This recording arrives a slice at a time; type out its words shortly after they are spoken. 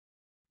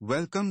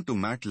Welcome to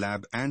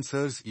Matlab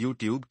Answers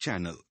YouTube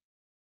channel.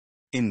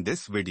 In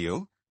this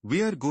video,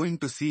 we are going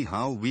to see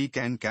how we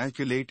can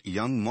calculate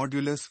Young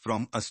modulus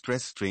from a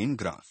stress-strain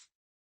graph.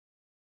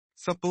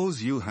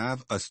 Suppose you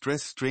have a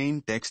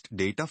stress-strain text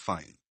data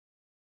file.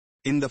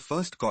 In the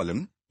first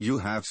column, you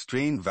have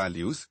strain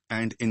values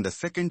and in the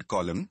second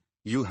column,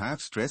 you have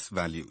stress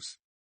values.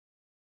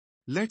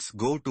 Let's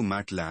go to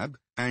Matlab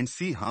and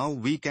see how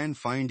we can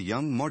find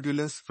Young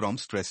modulus from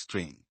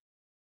stress-strain.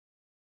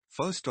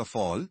 First of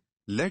all,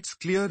 let's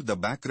clear the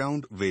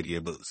background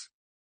variables.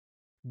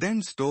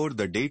 Then store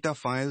the data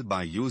file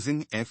by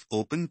using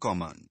fopen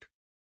command.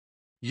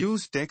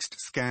 Use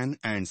textscan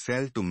and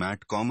cell to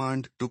mat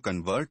command to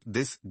convert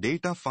this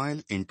data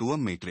file into a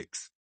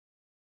matrix.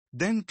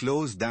 Then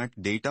close that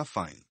data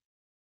file.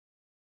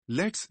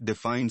 Let's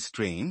define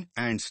strain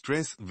and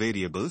stress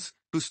variables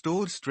to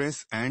store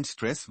stress and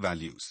stress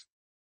values.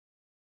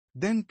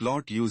 Then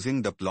plot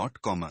using the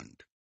plot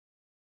command.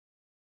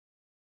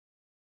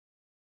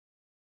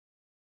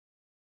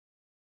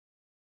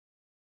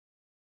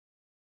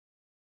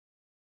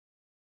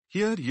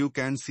 Here you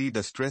can see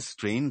the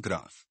stress-strain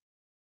graph.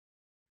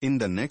 In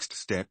the next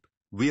step,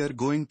 we are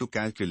going to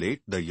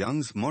calculate the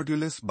Young's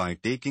modulus by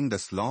taking the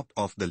slope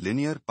of the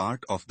linear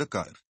part of the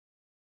curve.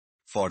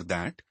 For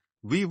that,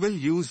 we will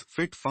use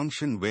fit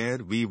function where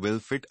we will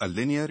fit a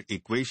linear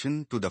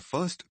equation to the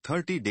first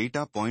 30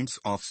 data points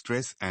of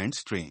stress and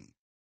strain.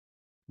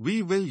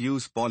 We will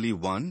use poly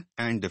 1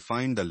 and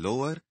define the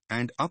lower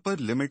and upper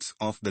limits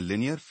of the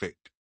linear fit.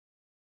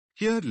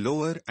 Here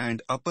lower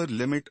and upper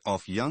limit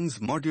of Young's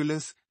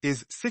modulus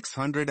is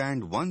 600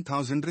 and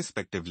 1000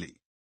 respectively.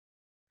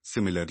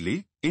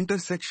 Similarly,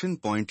 intersection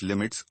point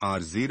limits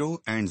are 0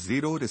 and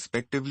 0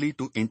 respectively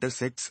to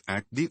intersects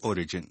at the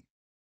origin.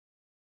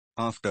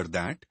 After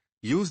that,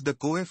 use the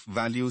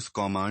coeffvalues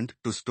command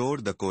to store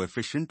the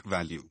coefficient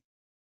value.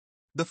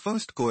 The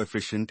first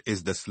coefficient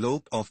is the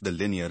slope of the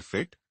linear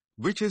fit,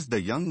 which is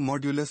the Young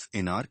modulus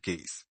in our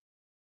case.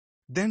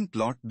 Then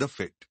plot the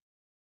fit.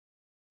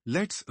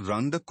 Let's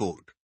run the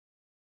code.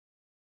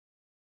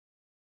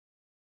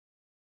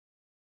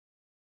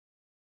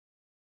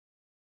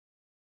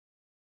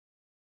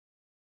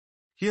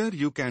 Here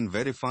you can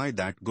verify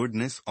that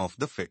goodness of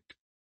the fit.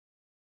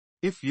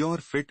 If your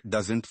fit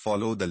doesn't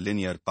follow the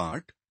linear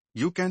part,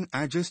 you can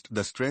adjust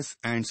the stress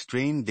and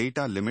strain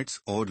data limits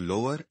or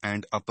lower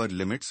and upper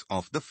limits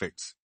of the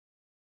fits.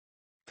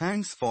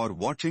 Thanks for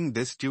watching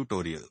this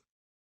tutorial.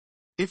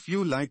 If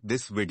you like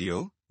this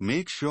video,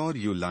 make sure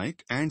you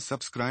like and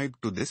subscribe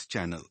to this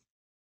channel.